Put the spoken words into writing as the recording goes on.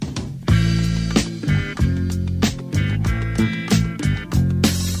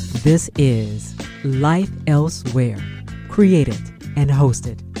This is Life Elsewhere, created and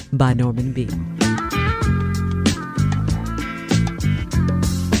hosted by Norman B.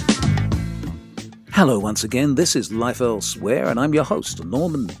 Hello once again, this is Life Elsewhere, and I'm your host,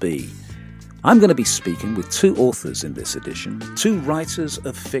 Norman B. I'm going to be speaking with two authors in this edition, two writers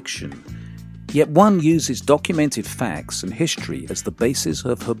of fiction. Yet one uses documented facts and history as the basis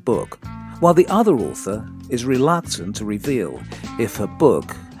of her book, while the other author is reluctant to reveal if her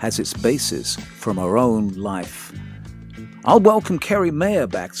book has its basis from her own life. I'll welcome Kerry Mayer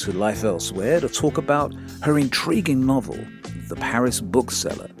back to Life Elsewhere to talk about her intriguing novel, The Paris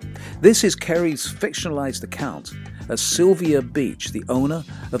Bookseller. This is Kerry's fictionalized account as Sylvia Beach, the owner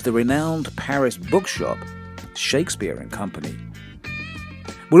of the renowned Paris bookshop, Shakespeare and Company.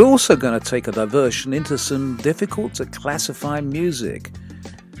 We're also going to take a diversion into some difficult-to-classify music.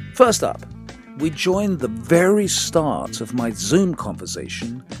 First up, we join the very start of my Zoom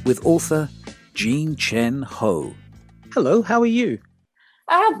conversation with author Jean Chen Ho. Hello, how are you?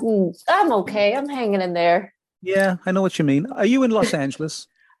 I'm okay. I'm hanging in there. Yeah, I know what you mean. Are you in Los Angeles?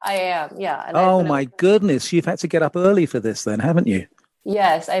 I am, yeah. And oh my goodness, you've had to get up early for this then, haven't you?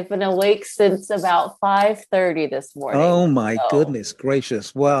 Yes, I've been awake since about 5:30 this morning. Oh my goodness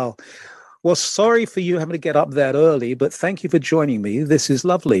gracious. Well, sorry for you having to get up that early, but thank you for joining me. This is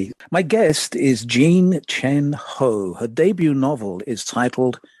lovely. My guest is Jean Chen Ho. Her debut novel is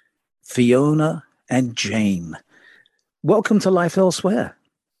titled Fiona and Jane. Welcome to Life Elsewhere.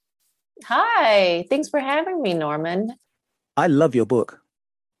 Hi, thanks for having me, Norman. I love your book.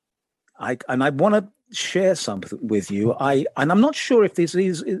 I want to share something with you. I'm not sure if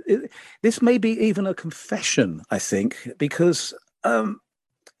this may be even a confession, I think, because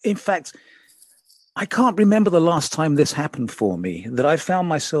in fact, I can't remember the last time this happened for me, that I found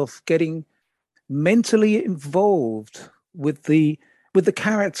myself getting mentally involved with the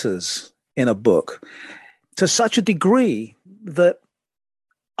characters in a book to such a degree that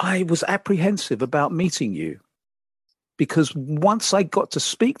I was apprehensive about meeting you. Because once I got to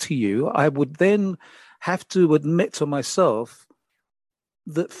speak to you, I would then have to admit to myself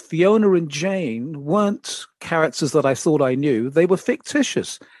that Fiona and Jane weren't characters that I thought I knew. They were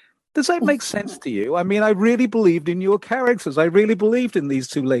fictitious. Does that make sense to you? I mean, I really believed in your characters. I really believed in these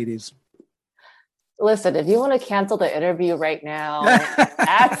two ladies. Listen, if you want to cancel the interview right now,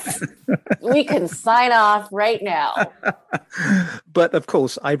 we can sign off right now. But of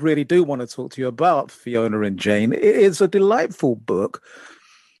course, I really do want to talk to you about Fiona and Jane. It is a delightful book.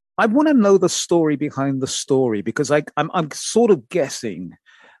 I want to know the story behind the story, because I'm sort of guessing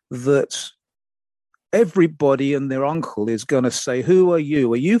that everybody and their uncle is going to say, who are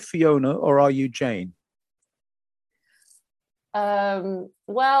you? Are you Fiona or are you Jane?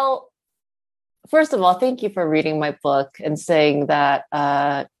 Well, first of all, thank you for reading my book and saying that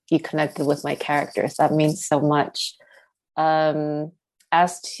you connected with my characters. That means so much.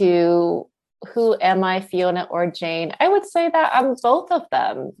 As to who am I, Fiona or Jane, I would say that I'm both of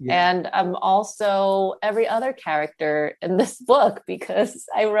them. Yeah. And I'm also every other character in this book, because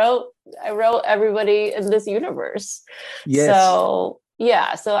I wrote everybody in this universe. Yes.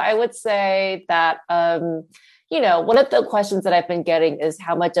 So I would say that, one of the questions that I've been getting is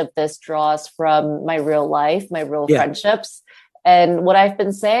how much of this draws from my real life, my real friendships. And what I've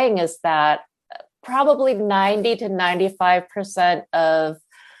been saying is that probably 90 to 95% of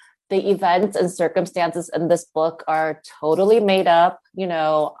the events and circumstances in this book are totally made up.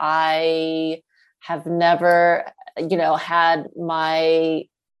 I have never, had my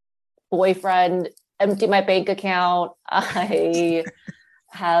boyfriend empty my bank account. I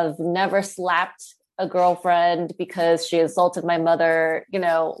have never slapped a girlfriend because she insulted my mother.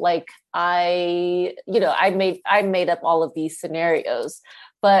 I made up all of these scenarios.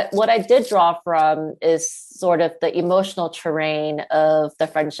 But what I did draw from is sort of the emotional terrain of the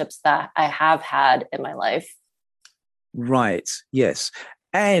friendships that I have had in my life. Right. Yes.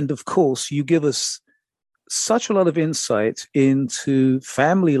 And of course, you give us such a lot of insight into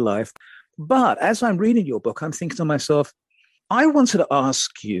family life. But as I'm reading your book, I'm thinking to myself, I wanted to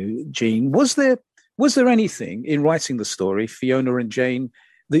ask you, Jean, was there anything in writing the story, Fiona and Jane,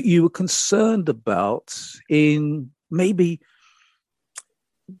 that you were concerned about in maybe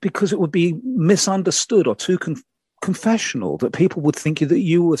because it would be misunderstood or too confessional, that people would think that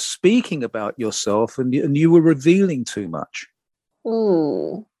you were speaking about yourself and you were revealing too much?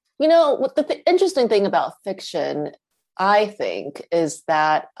 What the interesting thing about fiction, I think, is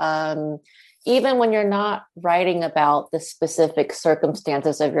that even when you're not writing about the specific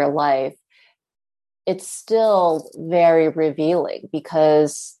circumstances of your life, it's still very revealing,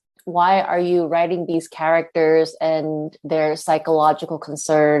 because why are you writing these characters and their psychological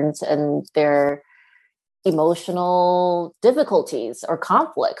concerns and their emotional difficulties or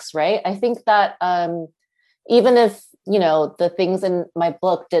conflicts, right? I think that even if, the things in my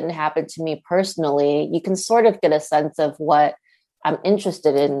book didn't happen to me personally, you can sort of get a sense of what I'm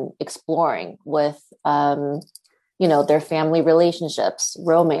interested in exploring with, their family relationships,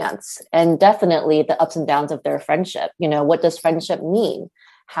 romance, and definitely the ups and downs of their friendship. What does friendship mean?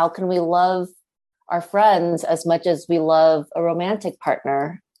 How can we love our friends as much as we love a romantic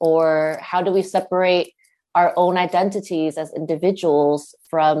partner? Or how do we separate our own identities as individuals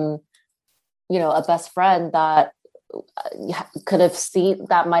from, a best friend that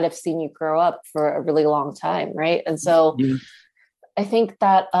might have seen you grow up for a really long time, right? And so I think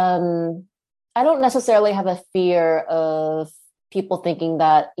that I don't necessarily have a fear of people thinking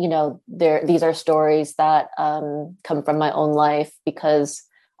that, these are stories that come from my own life, because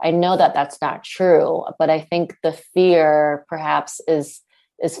I know that that's not true. But I think the fear perhaps is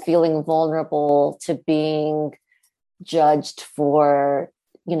feeling vulnerable to being judged for,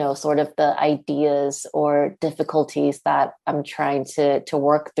 sort of the ideas or difficulties that I'm trying to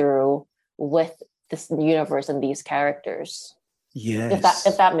work through with this universe and these characters. Yes.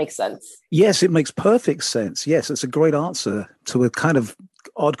 If that makes sense. Yes, it makes perfect sense. Yes, it's a great answer to a kind of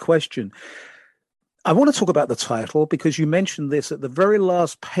odd question. I want to talk about the title because you mentioned this at the very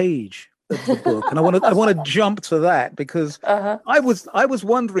last page of the book, and I want to jump to that because I was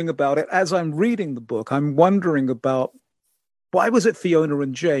wondering about it as I'm reading the book. I'm wondering about why was it Fiona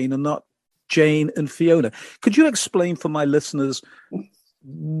and Jane and not Jane and Fiona? Could you explain for my listeners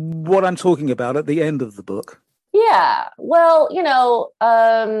what I'm talking about at the end of the book? Yeah, well,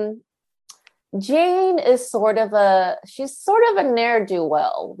 Jane is she's sort of a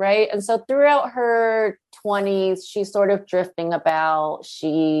ne'er-do-well, right? And so throughout her 20s, she's sort of drifting about.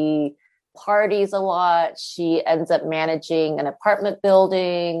 She parties a lot. She ends up managing an apartment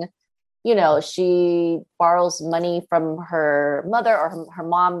building. She borrows money from her mother, or her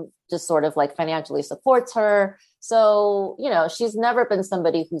mom just sort of like financially supports her. So, she's never been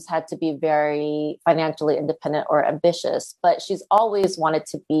somebody who's had to be very financially independent or ambitious, but she's always wanted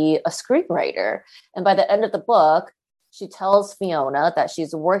to be a screenwriter. And by the end of the book, she tells Fiona that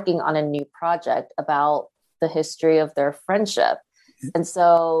she's working on a new project about the history of their friendship. And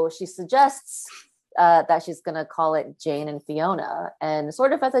so she suggests that she's going to call it Jane and Fiona. And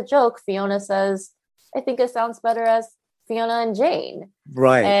sort of as a joke, Fiona says, I think it sounds better as Fiona and Jane.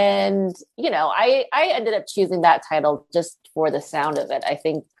 Right. And, I ended up choosing that title just for the sound of it. I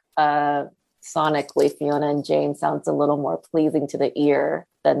think sonically, Fiona and Jane sounds a little more pleasing to the ear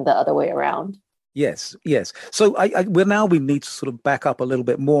than the other way around. Yes. So we need to sort of back up a little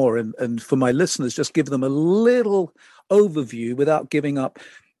bit more and for my listeners, just give them a little overview without giving up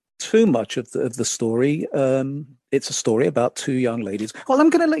too much of the story. It's a story about two young ladies. Well, I'm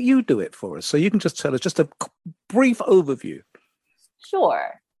going to let you do it for us. So you can just tell us just a brief overview.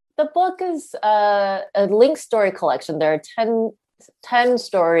 Sure. The book is a linked story collection. There are 10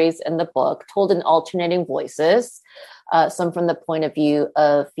 stories in the book told in alternating voices, some from the point of view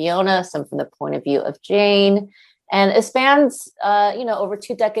of Fiona, some from the point of view of Jane. And it spans, over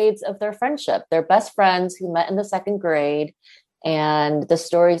 2 decades of their friendship. They're best friends who met in the 2nd grade. And the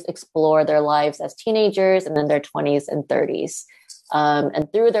stories explore their lives as teenagers and in their 20s and 30s.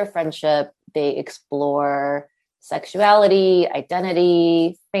 And through their friendship, they explore sexuality,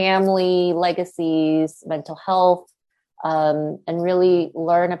 identity, family, legacies, mental health, and really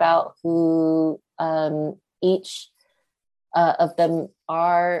learn about who each of them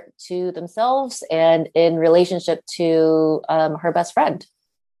are to themselves and in relationship to her best friend.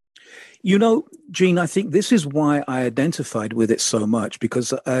 Jean, I think this is why I identified with it so much,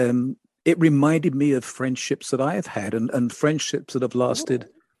 because it reminded me of friendships that I have had and friendships that have lasted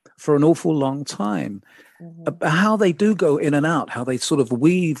for an awful long time. How they do go in and out, how they sort of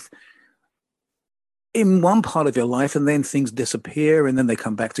weave in one part of your life and then things disappear and then they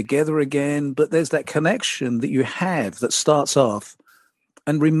come back together again. But there's that connection that you have that starts off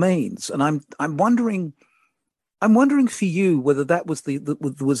and remains. And I'm wondering for you whether that was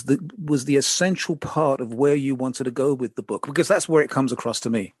the essential part of where you wanted to go with the book, because that's where it comes across to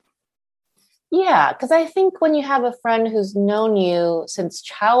me. Yeah, because I think when you have a friend who's known you since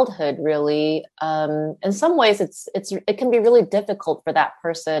childhood, really, in some ways it can be really difficult for that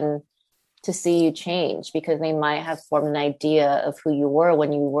person to see you change, because they might have formed an idea of who you were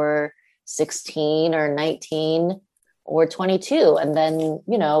when you were 16 or 19 or 22. And then,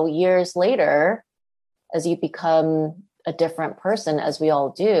 years later, as you become a different person, as we all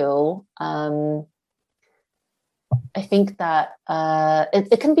do, I think that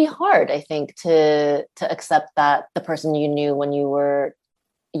it can be hard, I think, to accept that the person you knew when you were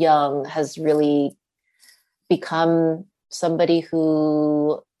young has really become somebody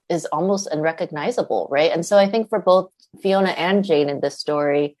who is almost unrecognizable, right? And so I think for both Fiona and Jane in this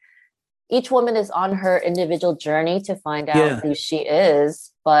story, each woman is on her individual journey to find out who she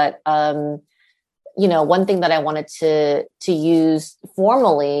is. But one thing that I wanted to use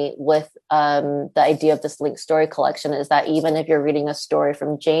formally with the idea of this linked story collection is that even if you're reading a story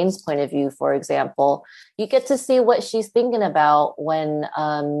from Jane's point of view, for example, you get to see what she's thinking about when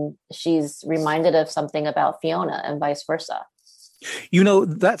she's reminded of something about Fiona and vice versa.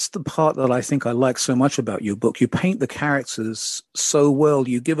 That's the part that I think I like so much about your book. You paint the characters so well.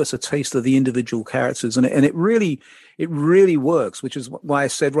 You give us a taste of the individual characters, and it really works, which is why I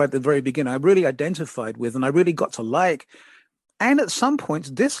said right at the very beginning, I really identified with, and I really got to like, and at some points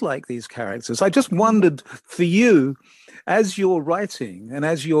dislike these characters. I just wondered for you, as you're writing and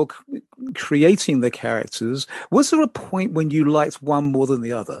as you're creating the characters, was there a point when you liked one more than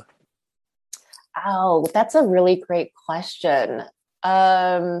the other? Oh, that's a really great question.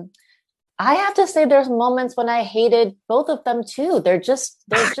 I have to say there's moments when I hated both of them too. They're just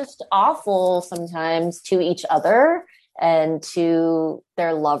awful sometimes to each other and to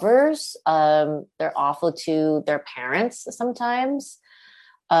their lovers. They're awful to their parents sometimes.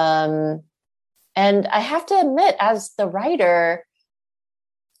 And I have to admit, as the writer,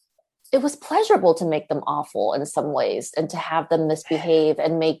 it was pleasurable to make them awful in some ways and to have them misbehave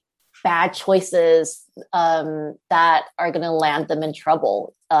and make bad choices that are going to land them in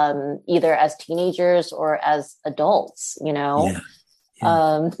trouble, either as teenagers or as adults,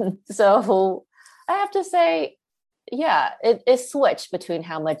 So I have to say, it switched between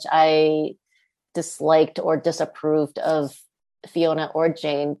how much I disliked or disapproved of Fiona or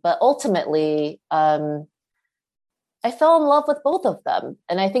Jane, but ultimately, I fell in love with both of them.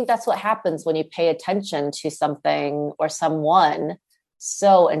 And I think that's what happens when you pay attention to something or someone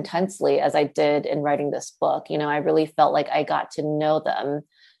so intensely as I did in writing this book. I really felt like I got to know them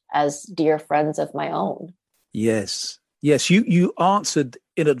as dear friends of my own. Yes. You answered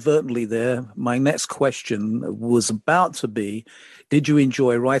inadvertently there. My next question was about to be, did you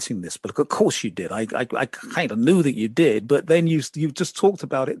enjoy writing this book? Of course you did. I kind of knew that you did, but then you just talked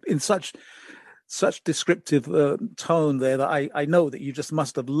about it in such descriptive tone there that I know that you just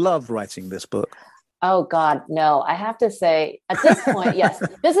must have loved writing this book. Oh God, no. I have to say at this point, yes,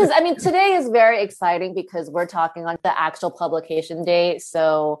 today is very exciting because we're talking on the actual publication date.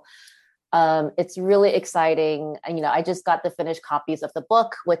 So it's really exciting. I just got the finished copies of the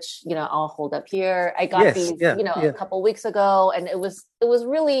book, which, I'll hold up here. I got these, a couple weeks ago, and it was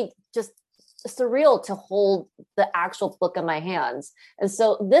really just surreal to hold the actual book in my hands. And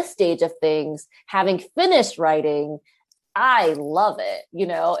so this stage of things, having finished writing, I love it.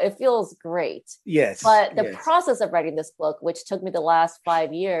 It feels great. Yes. But the process of writing this book, which took me the last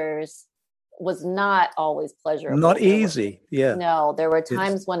 5 years, was not always pleasurable. Not easy. No, there were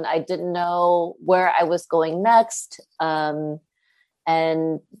times when I didn't know where I was going next, and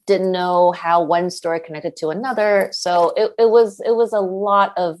didn't know how one story connected to another. So it was a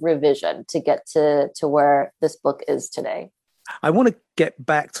lot of revision to get to where this book is today. I want to get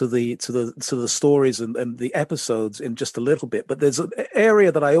back to the stories and the episodes in just a little bit, but there's an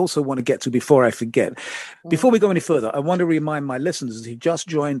area that I also want to get to before I forget. Before we go any further, I want to remind my listeners who just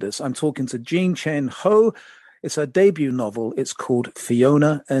joined us, I'm talking to Jean Chen Ho. It's her debut novel. It's called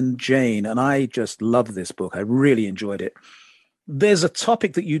Fiona and Jane, and I just love this book. I really enjoyed it. There's a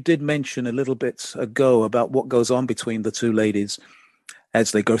topic that you did mention a little bit ago about what goes on between the two ladies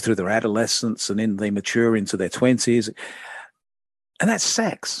as they go through their adolescence and then they mature into their 20s. And that's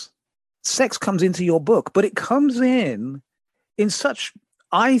sex. Sex comes into your book, but it comes in such,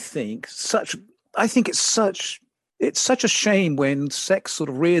 I think it's such a shame when sex sort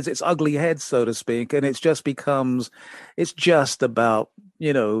of rears its ugly head, so to speak, and it's just about,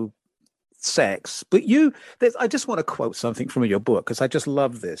 sex. But I just want to quote something from your book because I just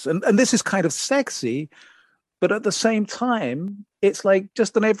love this. And this is kind of sexy, but at the same time, it's like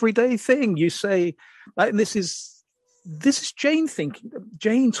just an everyday thing. You say, and this is Jane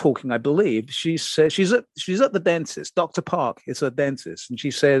talking, I believe. She says she's at the dentist. Dr. Park is a dentist. And she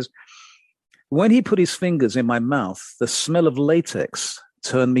says, when he put his fingers in my mouth, the smell of latex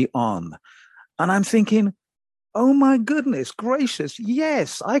turned me on. And I'm thinking, oh my goodness gracious.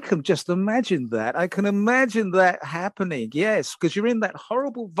 Yes, I can just imagine that. I can imagine that happening. Yes, because you're in that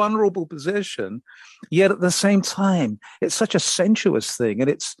horrible, vulnerable position. Yet at the same time, it's such a sensuous thing. And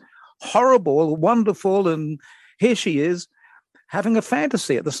it's horrible, wonderful, and here she is having a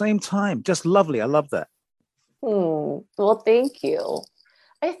fantasy at the same time. Just lovely. I love that. Well, thank you.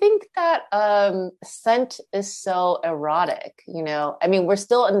 I think that scent is so erotic, you know. I mean, we're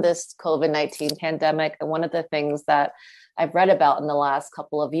still in this COVID-19 pandemic, and one of the things that I've read about in the last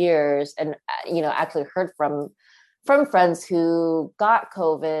couple of years, and you know, actually heard from friends who got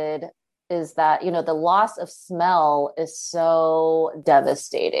COVID, is that, you know, the loss of smell is so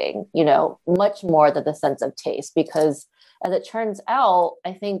devastating, you know, much more than the sense of taste, because as it turns out,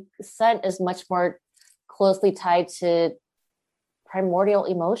 I think scent is much more closely tied to primordial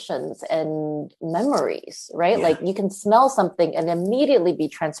emotions and memories, right? Yeah. Like you can smell something and immediately be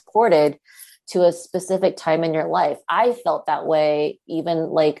transported to a specific time in your life. I felt that way, even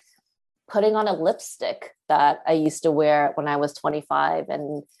like putting on a lipstick that I used to wear when I was 25,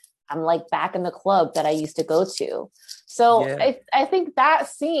 and I'm like back in the club that I used to go to. So Yeah. I think that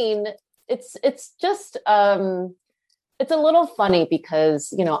scene, it's just it's a little funny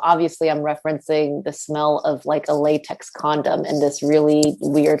because, you know, obviously I'm referencing the smell of like a latex condom in this really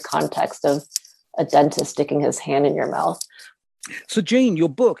weird context of a dentist sticking his hand in your mouth. So, Jean, your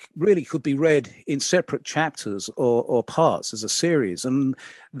book really could be read in separate chapters or parts as a series. And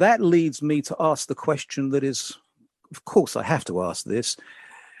that leads me to ask the question that is, of course, I have to ask this.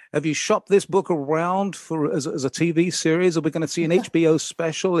 Have you shopped this book around for as a TV series? Are we going to see an HBO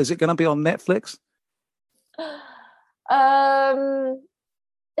special? Is it going to be on Netflix? Um,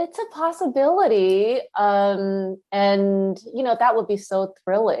 it's a possibility. And you know, that would be so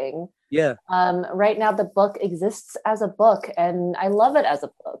thrilling. Yeah. Right now the book exists as a book and I love it as a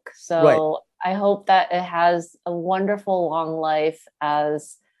book. So Right. I hope that it has a wonderful long life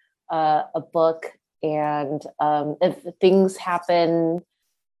as a book. And if things happen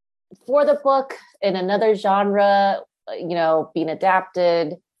for the book in another genre, you know, being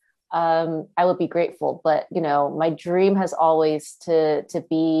adapted, I would be grateful. But, you know, my dream has always to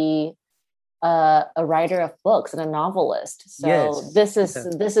be a writer of books and a novelist. So Yes.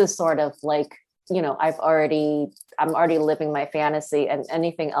 this is sort of like, you know, I'm already living my fantasy, and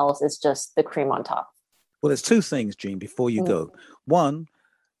anything else is just the cream on top. Well, there's two things, Jean, before you Mm. go. One,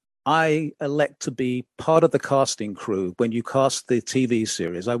 I elect to be part of the casting crew when you cast the TV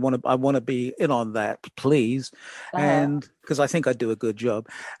series. I want to be in on that, please. Uh, And because I think I do a good job.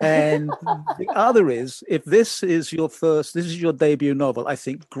 And the other is, if this is your debut novel, I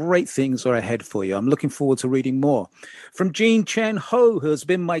think great things are ahead for you. I'm looking forward to reading more. From Jean Chen Ho, who has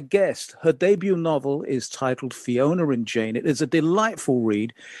been my guest. Her debut novel is titled Fiona and Jane. It is a delightful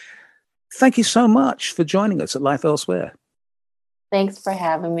read. Thank you so much for joining us at Life Elsewhere. Thanks for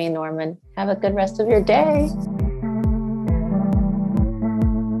having me, Norman. Have a good rest of your day.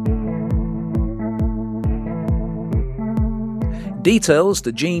 Details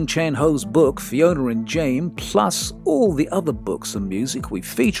to Jean Chen Ho's book, Fiona and Jane, plus all the other books and music we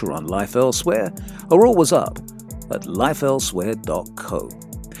feature on Life Elsewhere, are always up at lifeelsewhere.co.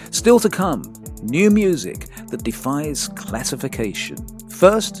 Still to come, new music that defies classification.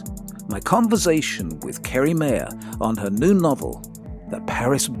 First, my conversation with Kerry Mayer on her new novel, The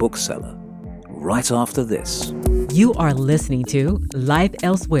Paris Bookseller, right after this. You are listening to Life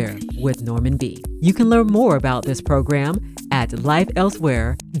Elsewhere with Norman B. You can learn more about this program at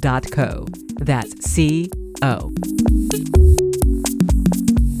lifeelsewhere.co. That's C-O.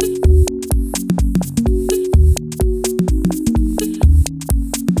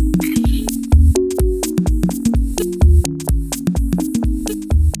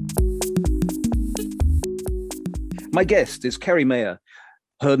 My guest is Kerry Mayer.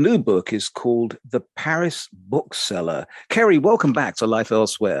 Her new book is called The Paris Bookseller. Kerry, welcome back to Life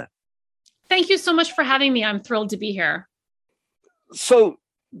Elsewhere. Thank you so much for having me. I'm thrilled to be here. So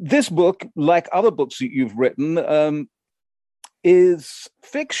this book, like other books that you've written, is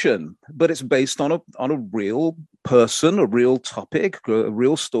fiction, but it's based on a real person, a real topic,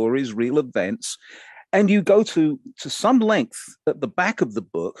 real stories, real events. And you go to some length at the back of the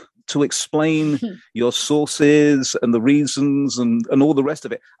book to explain your sources and the reasons and all the rest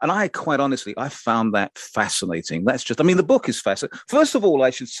of it. And I quite honestly, I found that fascinating. The book is fascinating. First of all,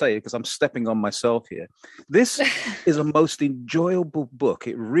 I should say, because I'm stepping on myself here, this is a most enjoyable book.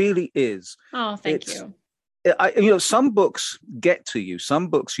 It really is. Oh, thank you. Some books get to you,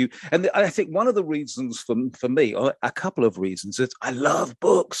 and I think one of the reasons for me, or a couple of reasons, is I love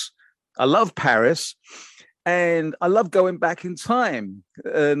books. I love Paris. And I love going back in time.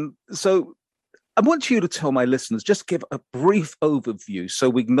 And so I want you to tell my listeners, just give a brief overview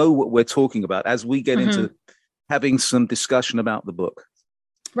so we know what we're talking about as we get into having some discussion about the book.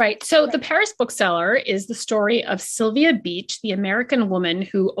 Right. So the Paris Bookseller is the story of Sylvia Beach, the American woman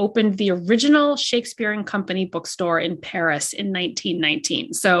who opened the original Shakespeare and Company bookstore in Paris in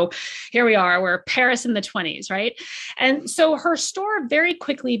 1919. So here we are, we're Paris in the 20s, right? And so her store very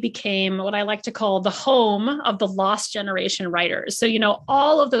quickly became what I like to call the home of the lost generation writers. So,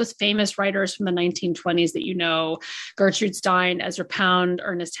 all of those famous writers from the 1920s that Gertrude Stein, Ezra Pound,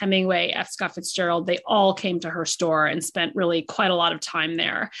 Ernest Hemingway, F. Scott Fitzgerald, they all came to her store and spent really quite a lot of time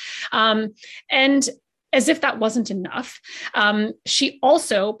there. And as if that wasn't enough, she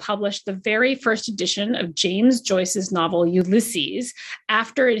also published the very first edition of James Joyce's novel Ulysses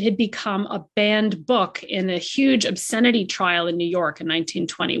after it had become a banned book in a huge obscenity trial in New York in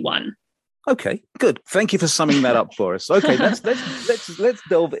 1921. Okay, good. Thank you for summing that up for us. Okay, let's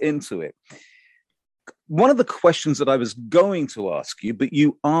delve into it. One of the questions that I was going to ask you, but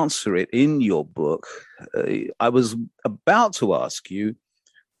you answer it in your book, I was about to ask you,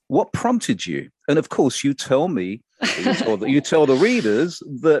 what prompted you? And of course, you tell me, you tell the readers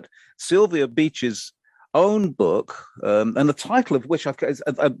that Sylvia Beach's own book, and the title of which is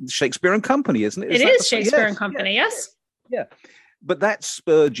Shakespeare and Company, isn't it? It is Shakespeare and Company, yes. Yeah. But that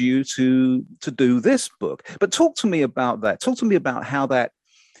spurred you to do this book. But talk to me about that. Talk to me about how that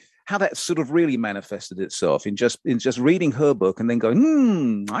sort of really manifested itself in just reading her book and then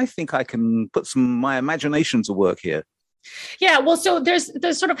going, I think I can put my imagination to work here. Yeah, well, so there's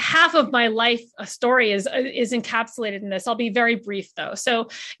sort of half of my life story is encapsulated in this. I'll be very brief though. So,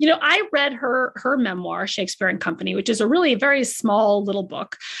 I read her memoir, Shakespeare and Company, which is a really very small little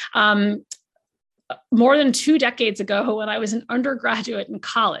book. More than 2 decades ago when I was an undergraduate in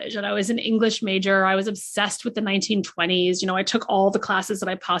college and I was an English major. I was obsessed with the 1920s. I took all the classes that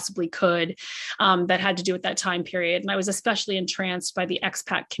I possibly could that had to do with that time period. And I was especially entranced by the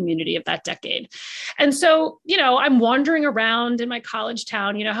expat community of that decade. And so, I'm wandering around in my college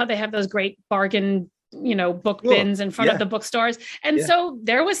town, how they have those great bargain book bins in front of the bookstores. And so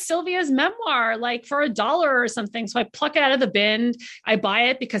there was Sylvia's memoir, like for $1 or something. So I pluck it out of the bin. I buy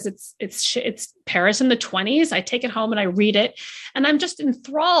it because it's Paris in the 20s. I take it home and I read it. And I'm just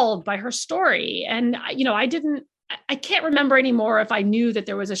enthralled by her story. And, I can't remember anymore if I knew that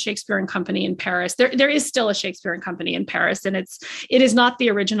there was a Shakespeare and Company in Paris. There is still a Shakespeare and Company in Paris, and it is not the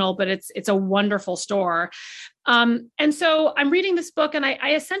original, but it's a wonderful store. And so I'm reading this book, and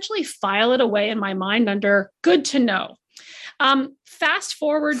I essentially file it away in my mind under good to know. Fast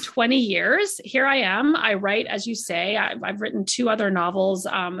forward 20 years, here I am. I write, as you say, I've written 2 other novels,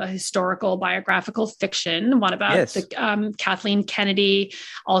 a historical biographical fiction, one about Kathleen Kennedy,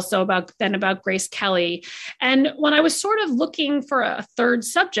 also about Grace Kelly. And when I was sort of looking for a third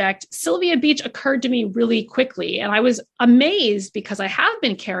subject, Sylvia Beach occurred to me really quickly. And I was amazed because I have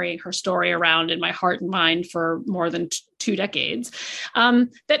been carrying her story around in my heart and mind for more than 2 decades,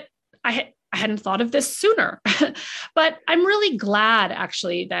 that I hadn't thought of this sooner, but I'm really glad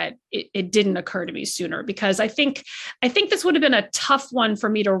actually that it didn't occur to me sooner, because I think this would have been a tough one for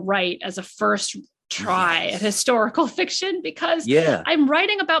me to write as a first try at historical fiction, because I'm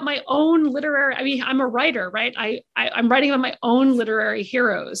writing about my own I'm a writer, right? I'm writing about my own literary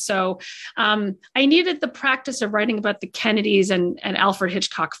heroes. So I needed the practice of writing about the Kennedys and Alfred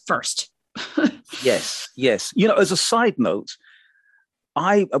Hitchcock first. Yes. As a side note,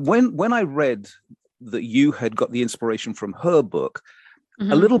 when I read that you had got the inspiration from her book,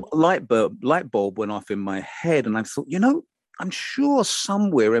 a little light bulb went off in my head, and I thought, I'm sure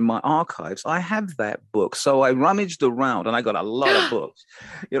somewhere in my archives I have that book. So I rummaged around, and I got a lot of books.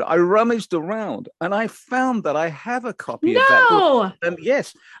 I rummaged around, and I found that I have a copy of that book. And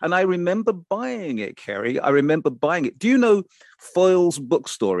and I remember buying it, Kerry. I remember buying it. Do you know Foyle's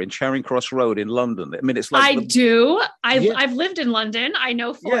bookstore in Charing Cross Road in London? I mean, it's like do. I've lived in London. I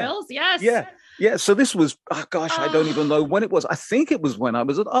know Foyle's. Yes. Yeah. So this was, I don't even know when it was. I think it was when I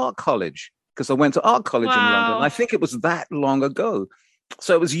was at art college, because I went to art college in London. I think it was that long ago.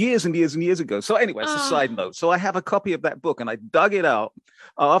 So it was years and years and years ago. So anyway, it's a side note. So I have a copy of that book, and I dug it out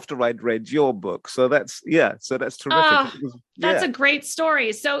after I'd read your book. So that's terrific. That's a great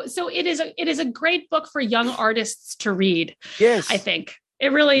story. So it is a great book for young artists to read. Yes. I think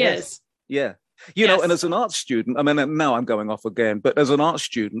it really is. Yeah. And as an art student, I mean, now I'm going off again, but as an art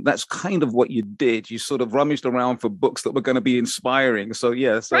student, that's kind of what you did. You sort of rummaged around for books that were going to be inspiring. So,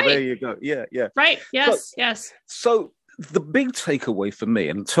 there you go. Yeah. Right. Yes. Yes. So the big takeaway for me,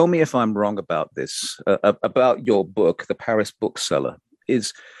 and tell me if I'm wrong about this, about your book, The Paris Bookseller,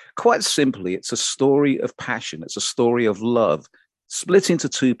 is quite simply, it's a story of passion. It's a story of love, split into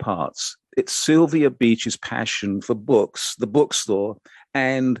 2 parts. It's Sylvia Beach's passion for books, the bookstore,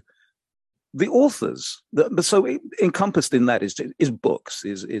 and the authors, so encompassed in that is books.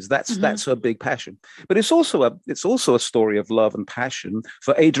 That's her big passion. But it's also a story of love and passion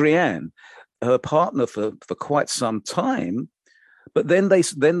for Adrienne, her partner for quite some time. But then they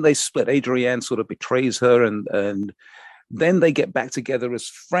split. Adrienne sort of betrays her, and then they get back together as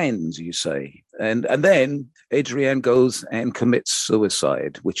friends, you say. And then Adrienne goes and commits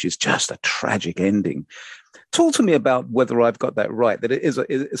suicide, which is just a tragic ending. Talk to me about whether I've got that right, that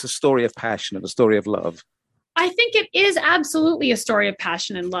it's a story of passion and a story of love. I think it is absolutely a story of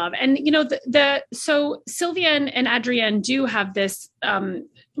passion and love. And, so Sylvia and Adrienne do have this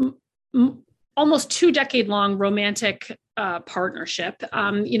almost 2-decade-long romantic partnership.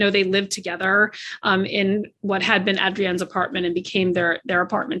 They lived together in what had been Adrienne's apartment and became their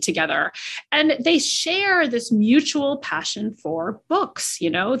apartment together. And they share this mutual passion for books.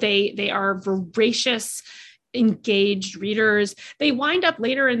 They are voracious, engaged readers. They wind up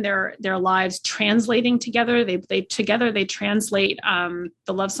later in their lives translating together. They translate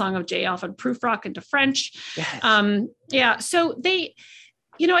the love song of J. Alfred Prufrock into French. Yes. So they,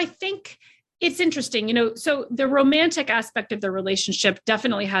 I think it's interesting, so the romantic aspect of the relationship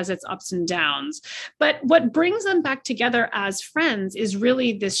definitely has its ups and downs, but what brings them back together as friends is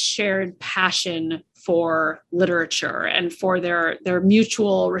really this shared passion for literature and for their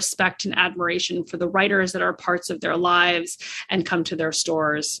mutual respect and admiration for the writers that are parts of their lives and come to their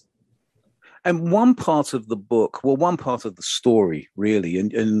stores. And one part of the book, one part of the story, really,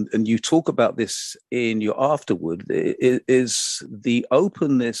 and you talk about this in your afterword, is the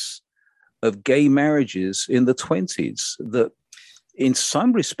openness of gay marriages in the 20s that in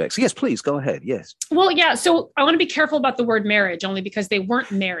some respects, yes, please go ahead. Yes. Well, yeah. So I want to be careful about the word marriage only because they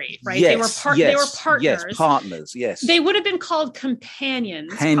weren't married, right? Yes, they were partners. Yes, partners. Yes. They would have been called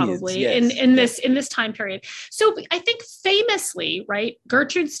companions probably yes, in this time period. So I think famously, right,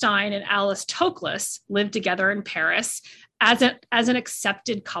 Gertrude Stein and Alice Toklas lived together in Paris as an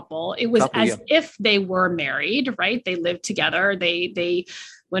accepted couple. It was if they were married, right? They lived together. They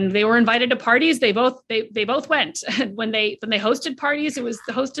when they were invited to parties, they both went. And when they hosted parties, it was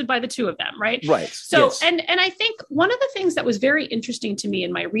hosted by the two of them, right? Right. So, yes. and I think one of the things that was very interesting to me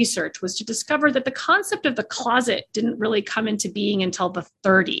in my research was to discover that the concept of the closet didn't really come into being until the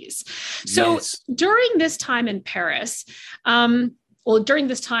 30s. So during this time in Paris, during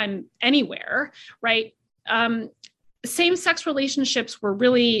this time anywhere, right? Same-sex relationships were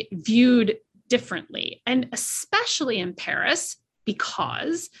really viewed differently, and especially in Paris,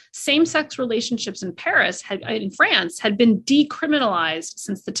 because same-sex relationships in France had been decriminalized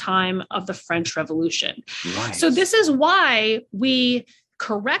since the time of the French Revolution. Right. So this is why we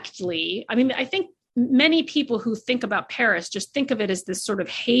correctly, I think many people who think about Paris just think of it as this sort of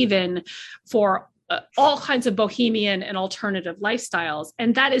haven for all kinds of bohemian and alternative lifestyles.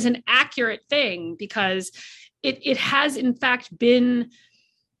 And that is an accurate thing because it has in fact been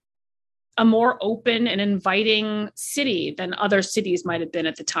a more open and inviting city than other cities might have been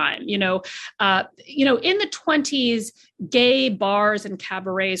at the time. In the 20s, gay bars and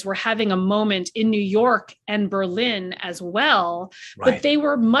cabarets were having a moment in New York and Berlin as well, right. But they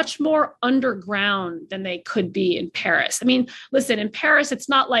were much more underground than they could be in Paris. Listen, in Paris, it's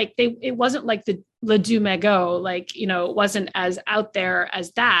not like it wasn't like the Le Deux Magots, it wasn't as out there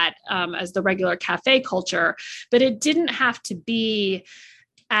as that, as the regular cafe culture, but it didn't have to be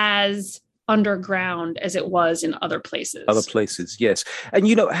as underground as it was in other places. Yes. And,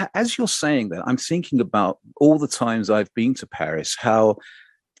 as you're saying that, I'm thinking about all the times I've been to Paris, how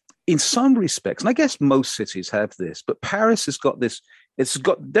in some respects, and I guess most cities have this, but Paris has got this, it's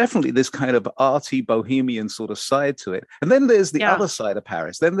got definitely this kind of arty bohemian sort of side to it. And then there's the other side of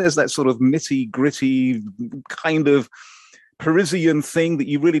Paris. Then there's that sort of nitty gritty kind of Parisian thing that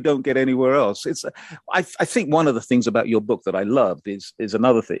you really don't get anywhere else. I think one of the things about your book that I loved is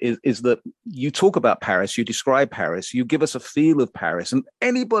another thing is that you talk about Paris, you describe Paris, you give us a feel of Paris, and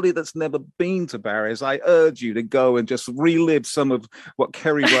anybody that's never been to Paris, I urge you to go and just relive some of what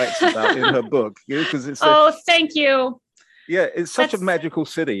Kerry writes about in her book. Because it's thank you. Yeah, it's such a magical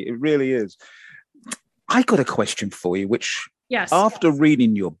city. It really is. I got a question for you, which after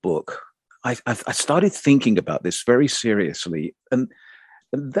reading your book, I started thinking about this very seriously, and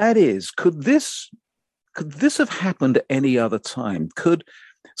that is, could this have happened at any other time? Could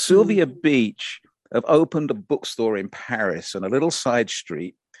Sylvia Beach have opened a bookstore in Paris on a little side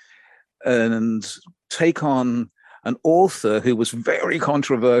street and take on an author who was very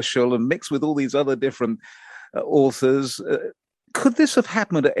controversial and mixed with all these other different authors? Could this have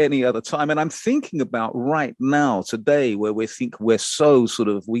happened at any other time? And I'm thinking about right now, today, where we think we're so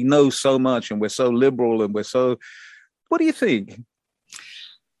we know so much and we're so liberal and we're so, what do you think?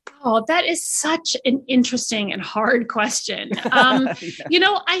 Oh, that is such an interesting and hard question. Yeah.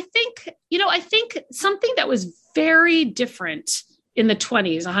 I think something that was very different in the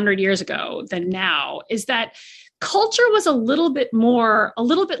 20s, 100 years ago than now is that culture was a little bit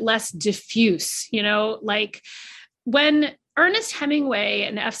less diffuse, like when Ernest Hemingway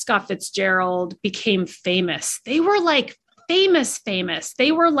and F. Scott Fitzgerald became famous, they were like famous.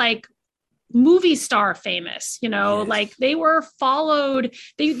 They were like movie star famous, Yes. like they were followed.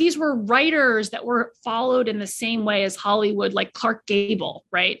 These were writers that were followed in the same way as Hollywood, like Clark Gable,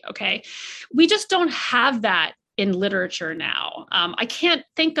 right? Okay. We just don't have that in literature now. I can't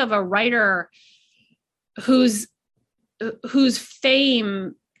think of a writer whose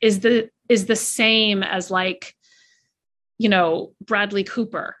fame is the same as like, Bradley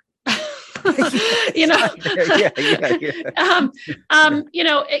Cooper. Except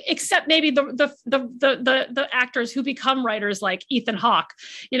maybe the actors who become writers like Ethan Hawke,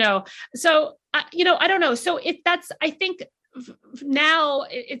 so I don't know. So I think now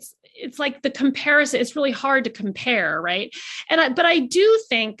it's like the comparison, it's really hard to compare, right? But I do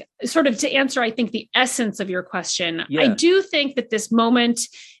think, sort of to answer, I think the essence of your question, I do think that this moment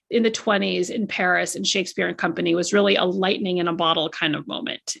in the 20s in Paris and Shakespeare and Company was really a lightning in a bottle kind of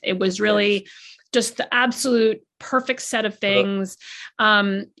moment. It was really just the absolute perfect set of things.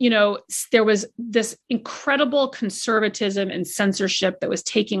 There was this incredible conservatism and censorship that was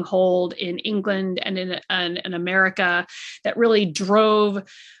taking hold in England and in America that really drove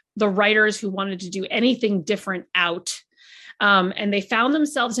the writers who wanted to do anything different out. And they found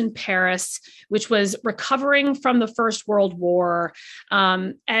themselves in Paris, which was recovering from the First World War.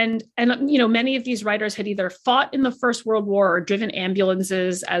 And many of these writers had either fought in the First World War or driven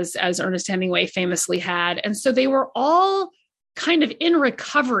ambulances, as Ernest Hemingway famously had. And so they were all kind of in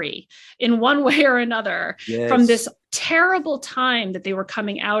recovery in one way or another from this terrible time that they were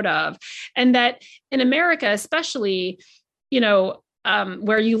coming out of. And that in America, especially,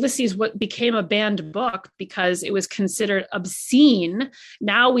 where Ulysses became a banned book because it was considered obscene.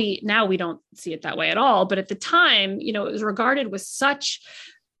 Now we don't see it that way at all. But at the time, it was regarded with such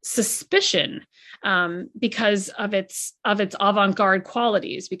suspicion because of its avant-garde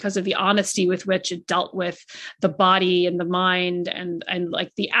qualities, because of the honesty with which it dealt with the body and the mind and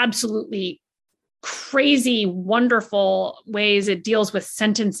like the absolutely crazy, wonderful ways it deals with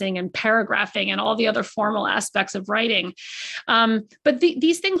sentencing and paragraphing and all the other formal aspects of writing. But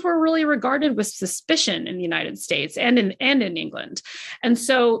these things were really regarded with suspicion in the United States and in England. And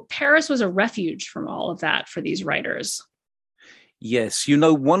so Paris was a refuge from all of that for these writers. Yes.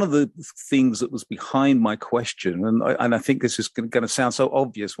 One of the things that was behind my question, and I think this is going to sound so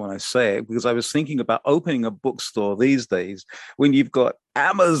obvious when I say it, because I was thinking about opening a bookstore these days when you've got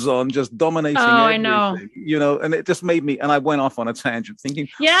Amazon just dominating everything, I know. And it just made me, and I went off on a tangent thinking,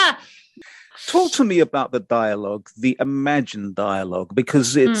 yeah. Talk to me about the dialogue, the imagined dialogue,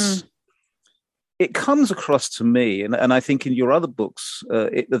 because it comes across to me, and I think in your other books,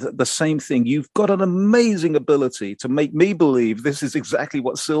 the same thing. You've got an amazing ability to make me believe this is exactly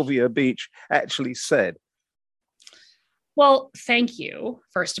what Sylvia Beach actually said. Well, thank you.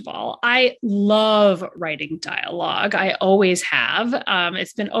 First of all, I love writing dialogue. I always have.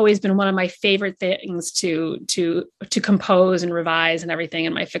 It's always been one of my favorite things to compose and revise and everything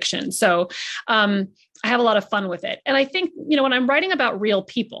in my fiction. So I have a lot of fun with it. And I think, when I'm writing about real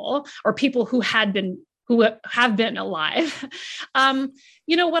people or people who have been alive,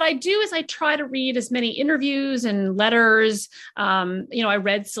 what I do is I try to read as many interviews and letters. I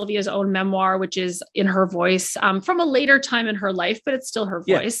read Sylvia's own memoir, which is in her voice from a later time in her life, but it's still her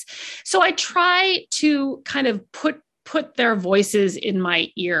voice. So I try to kind of put their voices in my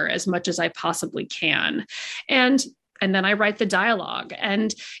ear as much as I possibly can. And then I write the dialogue.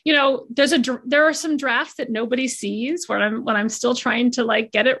 And, there are some drafts that nobody sees when I'm still trying to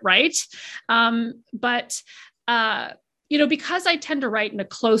like get it right. But because I tend to write in a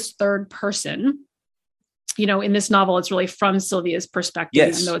close third person, in this novel, it's really from Sylvia's perspective,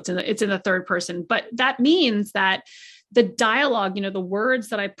 even though it's in the third person. But that means that the dialogue, the words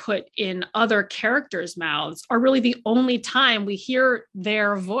that I put in other characters' mouths are really the only time we hear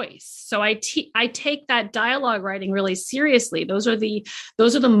their voice. So I take that dialogue writing really seriously. Those are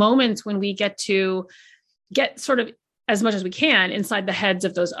the moments when we get to get sort of as much as we can inside the heads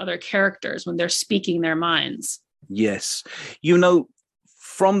of those other characters when they're speaking their minds. Yes.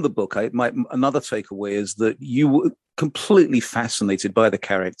 From the book, another takeaway is that you were completely fascinated by the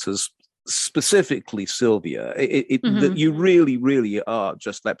characters, specifically Sylvia. That you really, really are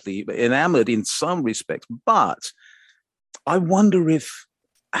just absolutely enamored in some respects. But I wonder if,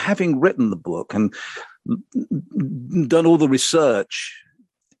 having written the book and done all the research,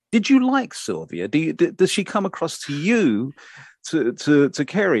 Did you like Sylvia? Does she come across to you, to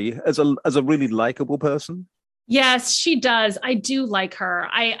Kerry, as a really likable person? Yes, she does. I do like her.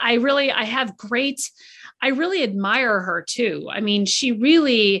 I really admire her too. I mean, she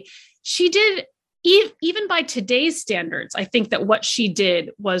did, even by today's standards, I think that what she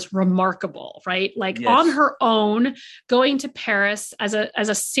did was remarkable, right? Like Yes. On her own, going to Paris as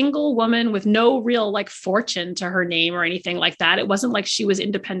a single woman with no real like fortune to her name or anything like that. It wasn't like she was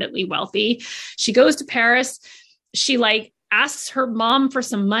independently wealthy. She goes to Paris. She like asks her mom for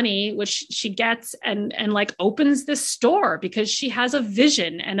some money, which she gets, and like opens this store because she has a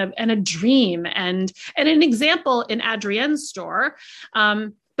vision and a dream and an example in Adrienne's store.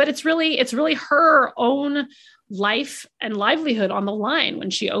 But it's really her own life and livelihood on the line when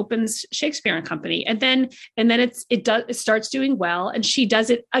she opens Shakespeare and Company. And then it starts doing well. And she does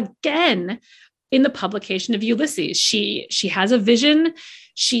it again in the publication of Ulysses. She has a vision.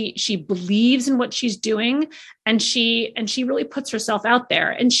 She believes in what she's doing, and she really puts herself out there.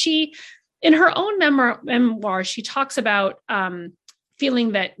 And she, in her own memoir, she talks about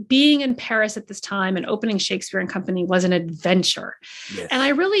feeling that being in Paris at this time and opening Shakespeare and Company was an adventure. Yes. And I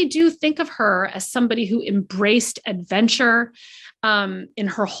really do think of her as somebody who embraced adventure in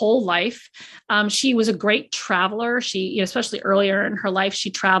her whole life. She was a great traveler. She, especially earlier in her life, she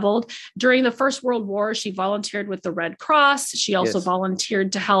traveled. During the First World War, she volunteered with the Red Cross. She also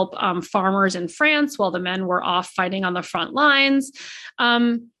volunteered to help farmers in France while the men were off fighting on the front lines.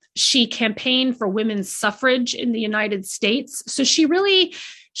 She campaigned for women's suffrage in the United States. So she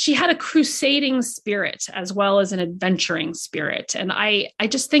had a crusading spirit as well as an adventuring spirit. And I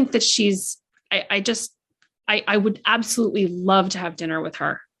just think that I would absolutely love to have dinner with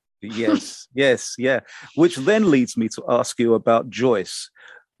her. Yes, yeah. Which then leads me to ask you about Joyce.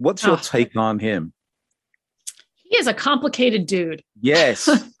 What's your take on him? He is a complicated dude. Yes,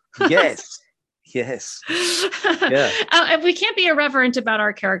 yes. Yes. Yeah. We can't be irreverent about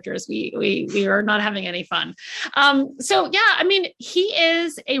our characters. We are not having any fun. So yeah, I mean, he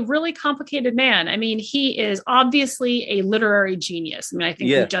is a really complicated man. I mean, he is obviously a literary genius. I mean, I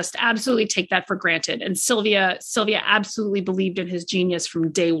think we just absolutely take that for granted. And Sylvia absolutely believed in his genius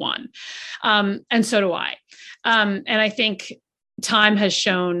from day one. And so do I. And I think time has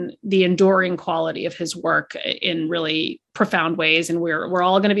shown the enduring quality of his work in really profound ways. And we're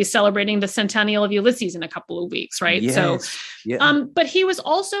all going to be celebrating the centennial of Ulysses in a couple of weeks. Right. Yes. So, but he was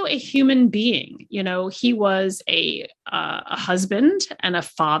also a human being. He was a husband and a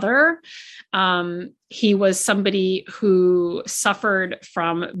father. He was somebody who suffered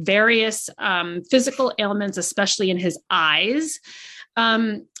from various physical ailments, especially in his eyes.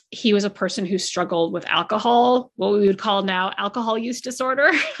 He was a person who struggled with alcohol, what we would call now alcohol use disorder.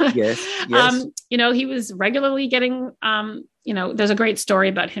 Yes. He was regularly getting, there's a great story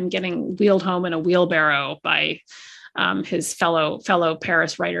about him getting wheeled home in a wheelbarrow by his fellow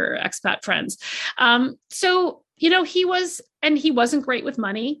Paris writer expat friends. He wasn't great with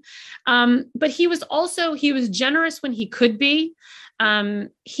money, but he was generous when he could be.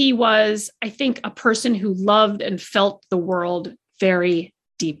 He was, I think, a person who loved and felt the world very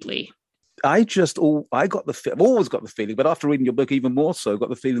deeply. I've always got the feeling, but after reading your book, even more so, got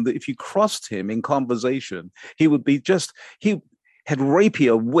the feeling that if you crossed him in conversation, he would be he had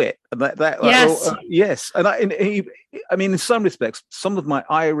rapier wit. Yes. And in some respects, some of my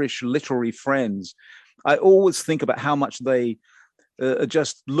Irish literary friends, I always think about how much they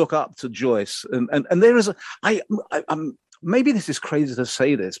just look up to Joyce. And there is maybe this is crazy to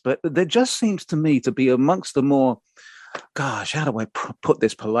say this, but there just seems to me to be amongst the more, gosh, how do I put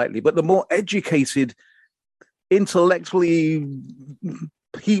this politely? But the more educated, intellectually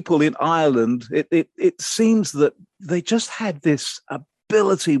people in Ireland, it seems that they just had this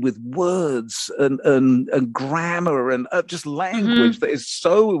ability with words and grammar and just language that is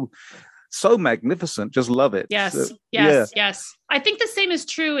so magnificent. Just love it. Yes. I think the same is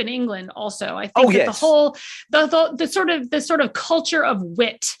true in England also. I think that the sort of culture of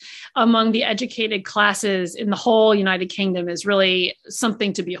wit among the educated classes in the whole United Kingdom is really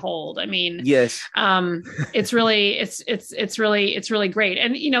something to behold. I mean, yes. It's really great.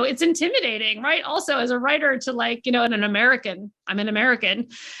 And, it's intimidating, right? Also as a writer to I'm an American,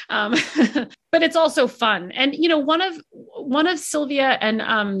 but it's also fun. And, one of Sylvia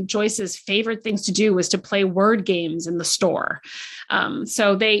and Joyce's favorite things to do was to play word games in the store.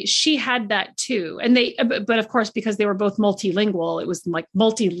 So she had that too. And but of course, because they were both multilingual, it was like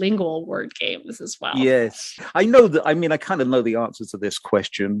multilingual word games as well. Yes. I know that. I mean, I kind of know the answer to this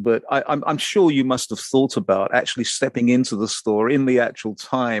question, but I'm sure you must have thought about actually stepping into the store in the actual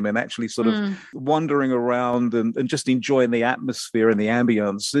time and actually sort of wandering around and just enjoying the atmosphere atmosphere and the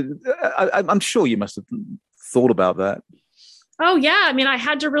ambience. I'm sure you must have thought about that. Oh yeah. I mean, I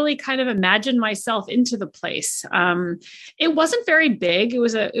had to really kind of imagine myself into the place. It wasn't very big. It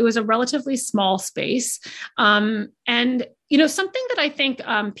was a relatively small space. And something that I think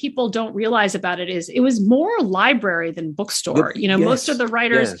people don't realize about it is it was more library than bookstore. Yes, most of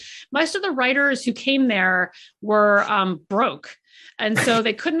the writers who came there were broke. And so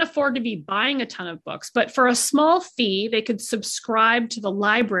they couldn't afford to be buying a ton of books, but for a small fee, they could subscribe to the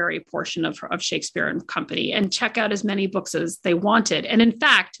library portion of Shakespeare and Company and check out as many books as they wanted. And in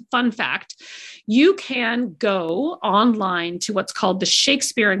fact, fun fact, you can go online to what's called the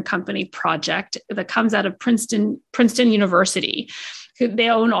Shakespeare and Company project that comes out of Princeton University. They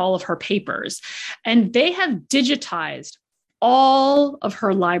own all of her papers, and they have digitized all of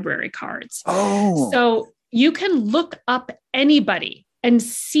her library cards. Oh, so you can look up anybody and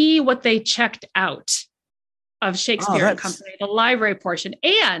see what they checked out of Shakespeare and Company, the library portion.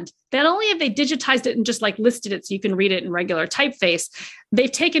 And not only have they digitized it and just like listed it so you can read it in regular typeface, they've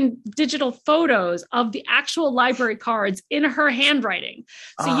taken digital photos of the actual library cards in her handwriting.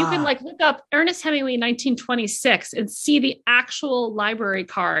 So you can like look up Ernest Hemingway 1926 and see the actual library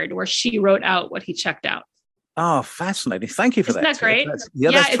card where she wrote out what he checked out. Oh, fascinating. Thank you for that. Isn't that great? That's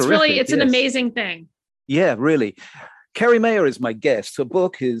it's terrific. It's an amazing thing. Yeah, really. Kerry Mayer is my guest. Her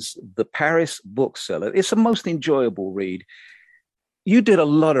book is The Paris Bookseller. It's a most enjoyable read. You did a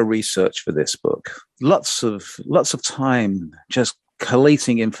lot of research for this book. Lots of time just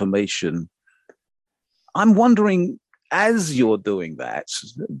collating information. I'm wondering, as you're doing that,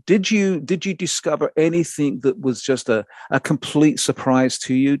 did you discover anything that was just a complete surprise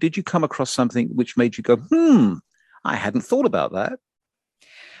to you? Did you come across something which made you go, I hadn't thought about that?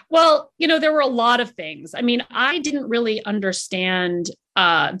 Well, there were a lot of things. I mean, I didn't really understand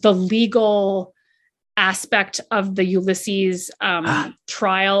the legal aspect of the Ulysses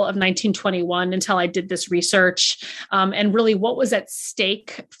trial of 1921 until I did this research, and really what was at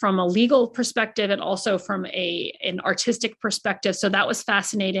stake from a legal perspective and also from an artistic perspective. So that was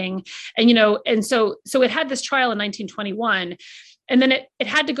fascinating. And so it had this trial in 1921. And then it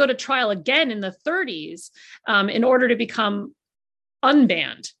had to go to trial again in the 30s in order to become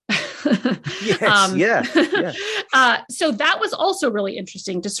unbanned. So that was also really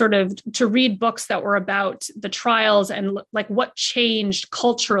interesting to read books that were about the trials and like what changed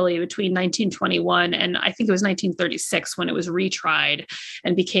culturally between 1921 and I think it was 1936 when it was retried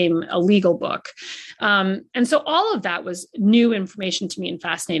and became a legal book. And so all of that was new information to me and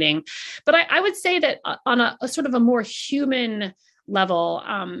fascinating. But I would say that on a sort of a more human level,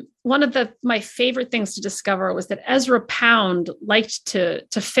 one of my favorite things to discover was that Ezra Pound liked to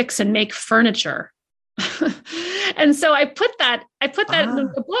fix and make furniture. And so I put that in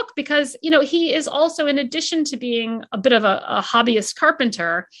the book because, he is also, in addition to being a bit of a hobbyist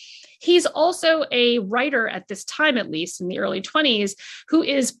carpenter, he's also a writer at this time, at least in the early 20s, who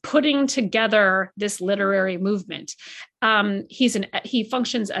is putting together this literary movement. He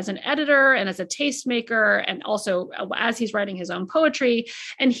functions as an editor and as a tastemaker, and also as he's writing his own poetry.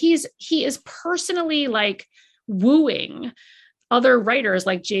 And he is personally like wooing other writers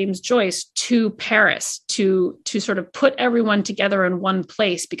like James Joyce to Paris to sort of put everyone together in one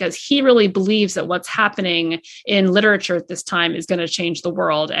place, because he really believes that what's happening in literature at this time is going to change the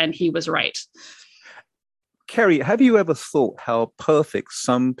world. And he was right. Kerry, have you ever thought how perfect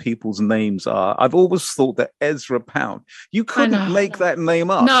some people's names are? I've always thought that Ezra Pound. You couldn't make that name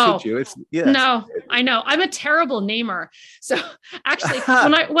up, could you? No, I know. I'm a terrible namer. So actually,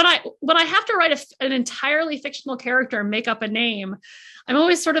 when I have to write an entirely fictional character and make up a name, I'm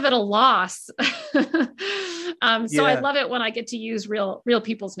always sort of at a loss. I love it when I get to use real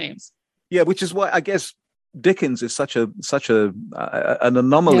people's names. Yeah, which is why I guess Dickens is such an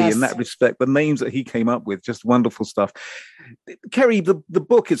anomaly in that respect. The names that he came up with, just wonderful stuff. Kerry, the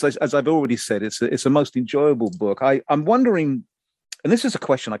book is, as I've already said, it's a most enjoyable book. I'm wondering, and this is a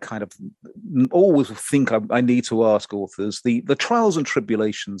question I kind of always think I need to ask authors, the trials and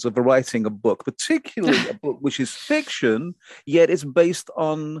tribulations of writing a book, particularly a book which is fiction, yet it's based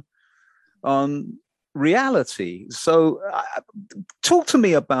on reality. So talk to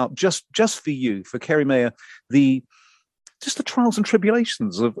me about just for you, for Kerry Mayer, the trials and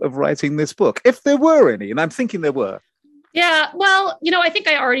tribulations of writing this book, if there were any, and I'm thinking there were. Yeah, well, I think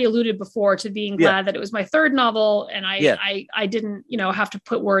I already alluded before to being glad that it was my third novel, and I didn't, have to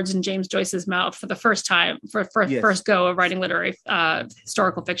put words in James Joyce's mouth for the first time, first go of writing literary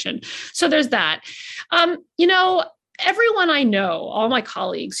historical fiction. So there's that. everyone I know, all my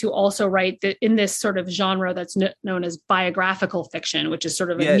colleagues who also write in this sort of genre that's known as biographical fiction, which is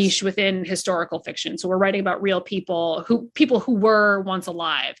sort of a niche within historical fiction. So we're writing about real people who were once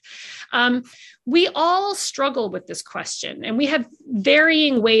alive. We all struggle with this question, and we have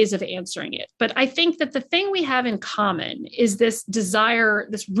varying ways of answering it. But I think that the thing we have in common is this desire,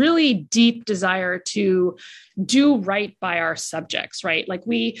 this really deep desire to do right by our subjects, right? Like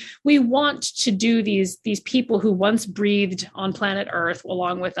we want to do these people who once breathed on planet Earth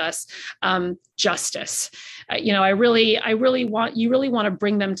along with us justice. I really want to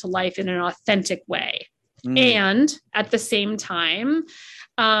bring them to life in an authentic way. And at the same time,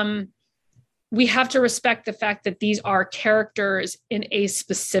 we have to respect the fact that these are characters in a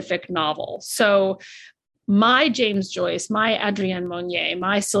specific novel. So my James Joyce, my Adrienne Monnier,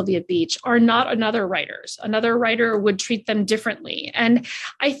 my Sylvia Beach are not another writer's. Another writer would treat them differently. And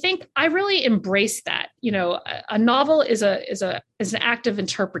I think I really embrace that. A novel is an act of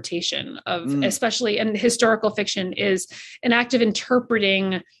interpretation of, especially, and historical fiction is an act of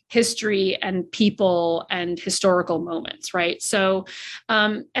interpreting history and people and historical moments, right? So,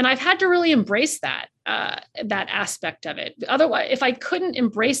 and I've had to really embrace that aspect of it. Otherwise, if I couldn't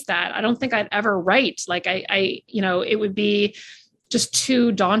embrace that, I don't think I'd ever write. Like it would be just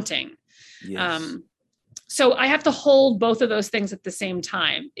too daunting. Yes. So I have to hold both of those things at the same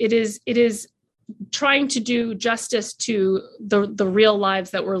time. It is trying to do justice to the real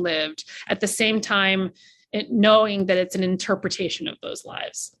lives that were lived, at the same time, knowing that it's an interpretation of those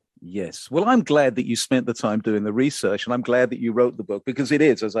lives. Yes. Well, I'm glad that you spent the time doing the research, and I'm glad that you wrote the book, because it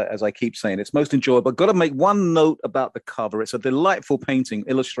is, as I keep saying, it's most enjoyable. I've got to make one note about the cover. It's a delightful painting,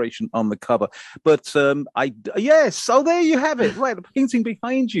 illustration on the cover. But yes, so there you have it. Right, the painting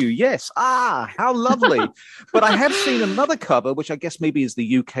behind you. Yes. How lovely. But I have seen another cover, which I guess maybe is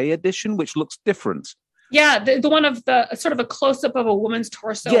the UK edition, which looks different. Yeah, the one of the sort of a close-up of a woman's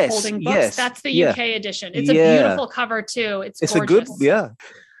torso holding books. Yes, that's the UK edition. It's a beautiful cover too. It's gorgeous. A good,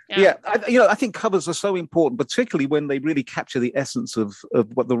 Yeah, I think covers are so important, particularly when they really capture the essence of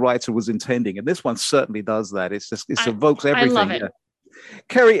what the writer was intending. And this one certainly does that. It evokes everything. I love it. Yeah.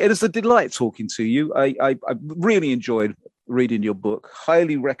 Kerry, it is a delight talking to you. I really enjoyed reading your book.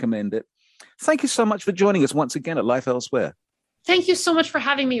 Highly recommend it. Thank you so much for joining us once again at Life Elsewhere. Thank you so much for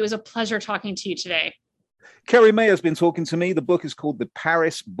having me. It was a pleasure talking to you today. Kerry May has been talking to me. The book is called The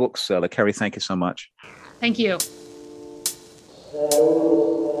Paris Bookseller. Kerry, thank you so much. Thank you.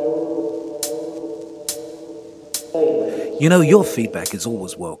 Your feedback is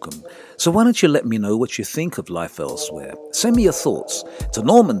always welcome. So why don't you let me know what you think of Life Elsewhere? Send me your thoughts to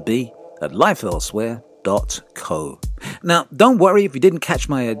normanb@lifeelsewhere.co. Now, don't worry if you didn't catch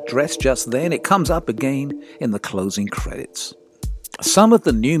my address just then. It comes up again in the closing credits. Some of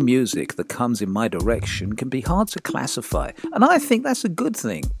the new music that comes in my direction can be hard to classify, and I think that's a good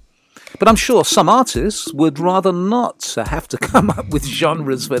thing. But I'm sure some artists would rather not have to come up with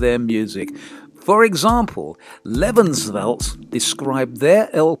genres for their music. For example, Levenswelt described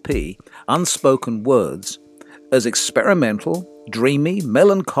their LP, Unspoken Words, as experimental, dreamy,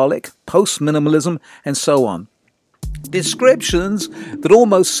 melancholic, post-minimalism, and so on. Descriptions that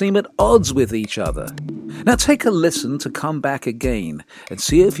almost seem at odds with each other. Now take a listen to Come Back Again and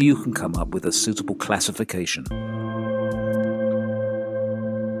see if you can come up with a suitable classification.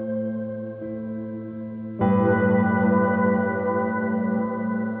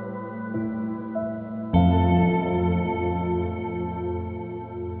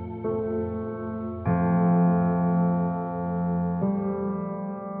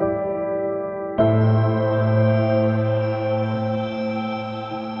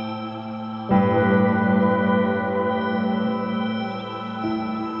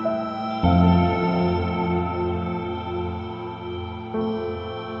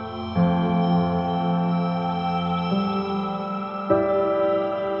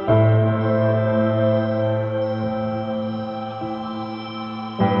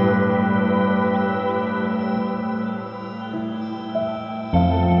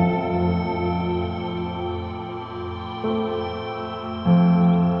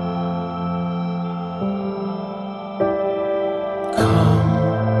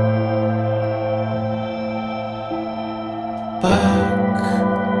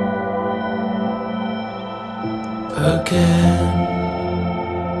 Again.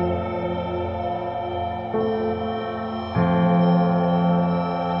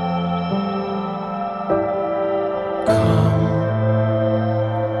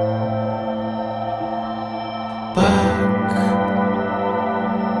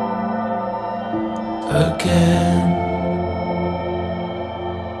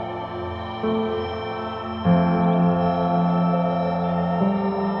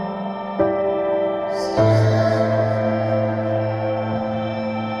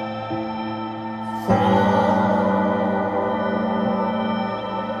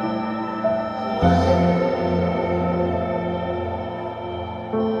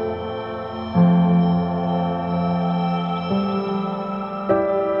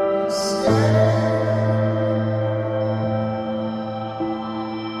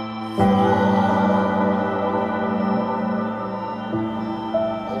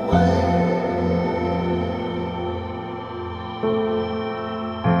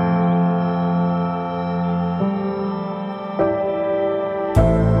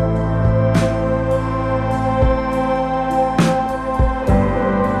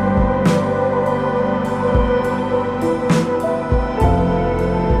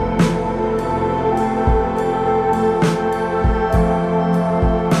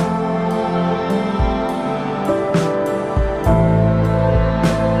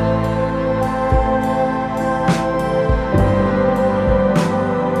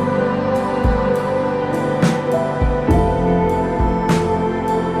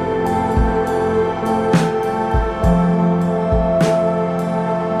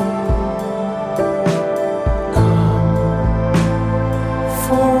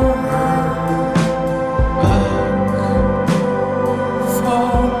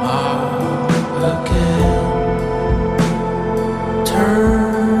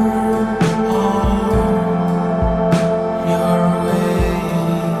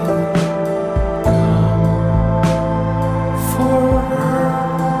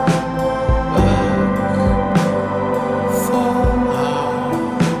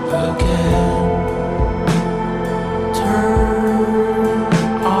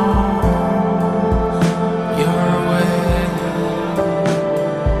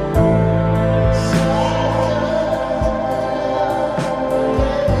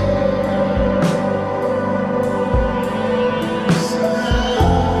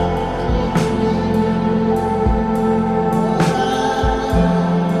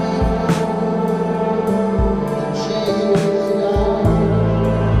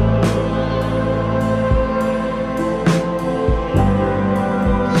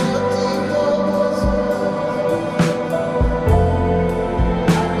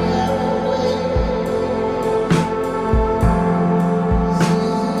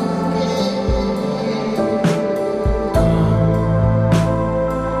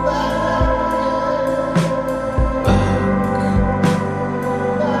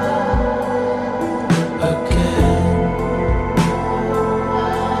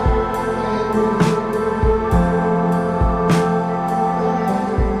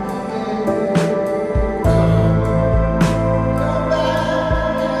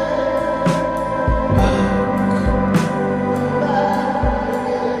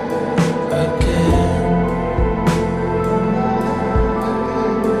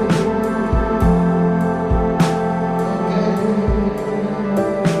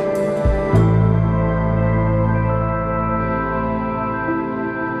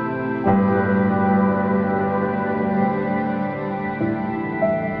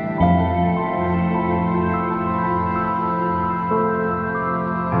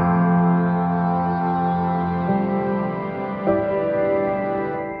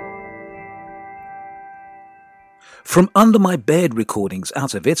 From Under My Bed recordings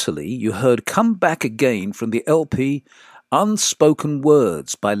out of Italy, you heard Come Back Again from the LP Unspoken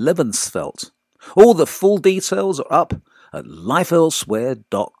Words by Lebensfeld. All the full details are up at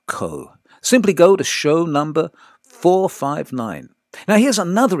lifeelsewhere.co. Simply go to show number 459. Now here's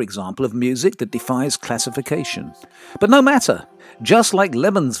another example of music that defies classification. But no matter, just like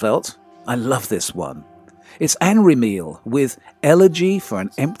Lebensfeld, I love this one. It's Anremeel with Elegy for an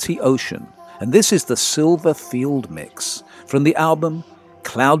Empty Ocean. And this is the Silver Field mix from the album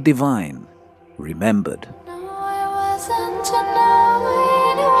Cloud Divine, Remembered. No, I wasn't to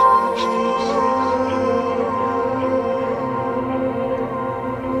know it all.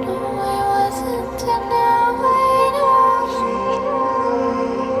 No, I wasn't to know it all.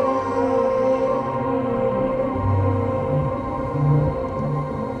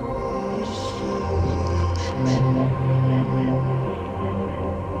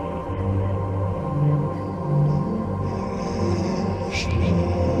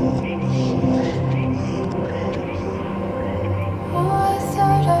 Oh, I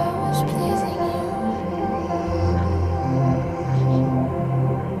thought I was pleasing you.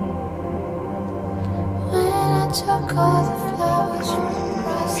 When I took all the flowers from the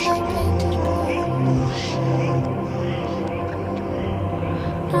grass I painted blue.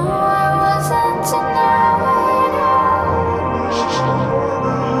 No, I wasn't to know it all.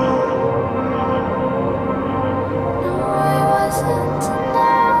 No, I wasn't to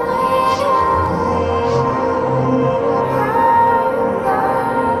know it all.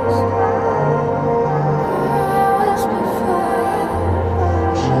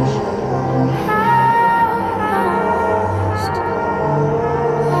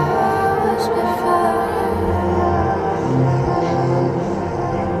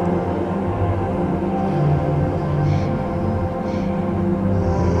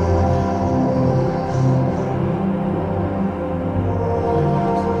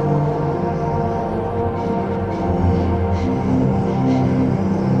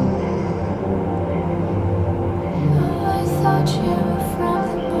 I thought you were from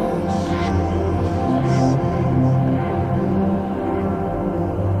the moon.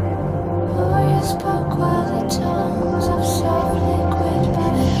 Oh, you spoke while the tongues of soft liquid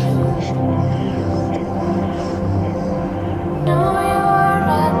perfume. No, you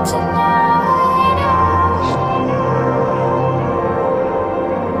weren't to know it all.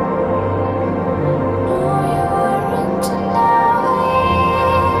 No, you weren't to know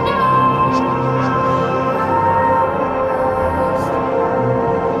it all.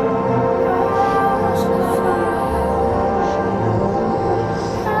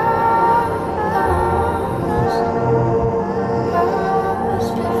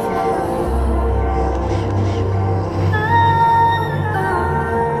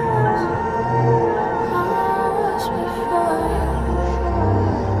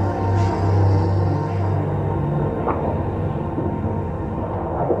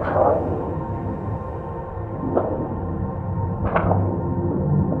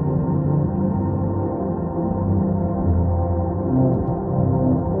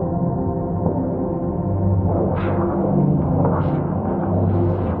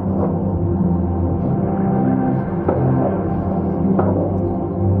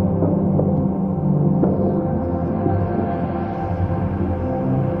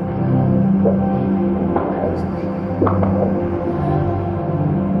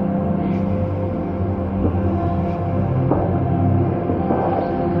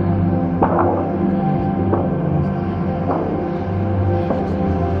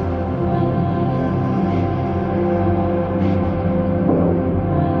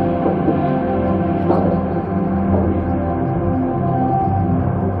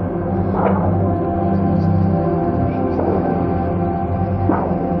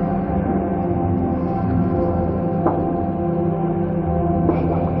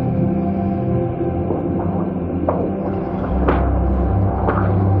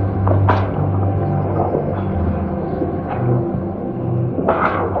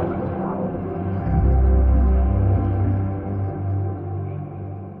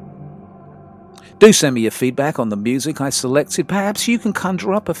 Do send me your feedback on the music I selected. Perhaps you can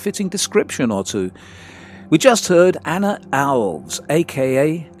conjure up a fitting description or two. We just heard Anna Alves,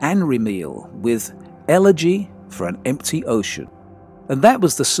 aka Anremeel, with Elegy for an Empty Ocean. And that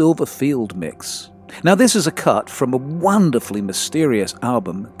was the Silver Field mix. Now this is a cut from a wonderfully mysterious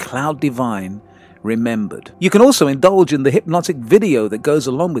album, Cloud Divine, Remembered. You can also indulge in the hypnotic video that goes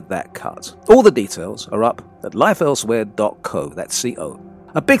along with that cut. All the details are up at lifeelsewhere.co, that's C-O.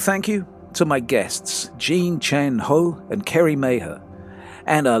 A big thank you to my guests, Jean Chen Ho and Kerry Maher,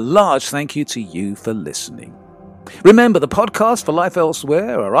 and a large thank you to you for listening. Remember, the podcasts for Life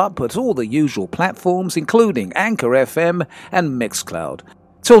Elsewhere are up at all the usual platforms, including Anchor FM and Mixcloud.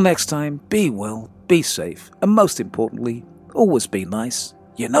 Till next time, be well, be safe, and most importantly, always be nice.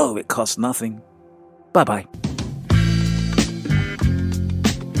 You know it costs nothing. Bye-bye.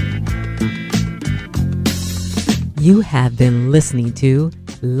 You have been listening to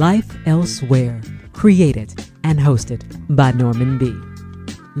Life Elsewhere, created and hosted by Norman B.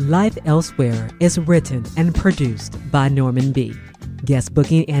 Life Elsewhere is written and produced by Norman B. Guest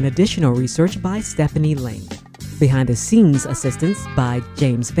booking and additional research by Stephanie Lane. Behind the scenes assistance by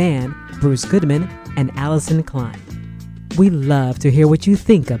James Vann, Bruce Goodman, and Allison Klein. We love to hear what you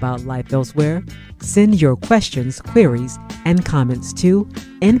think about Life Elsewhere. Send your questions, queries, and comments to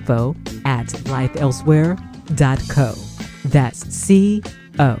info@lifeelsewhere.co. That's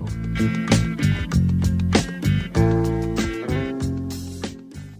C-O.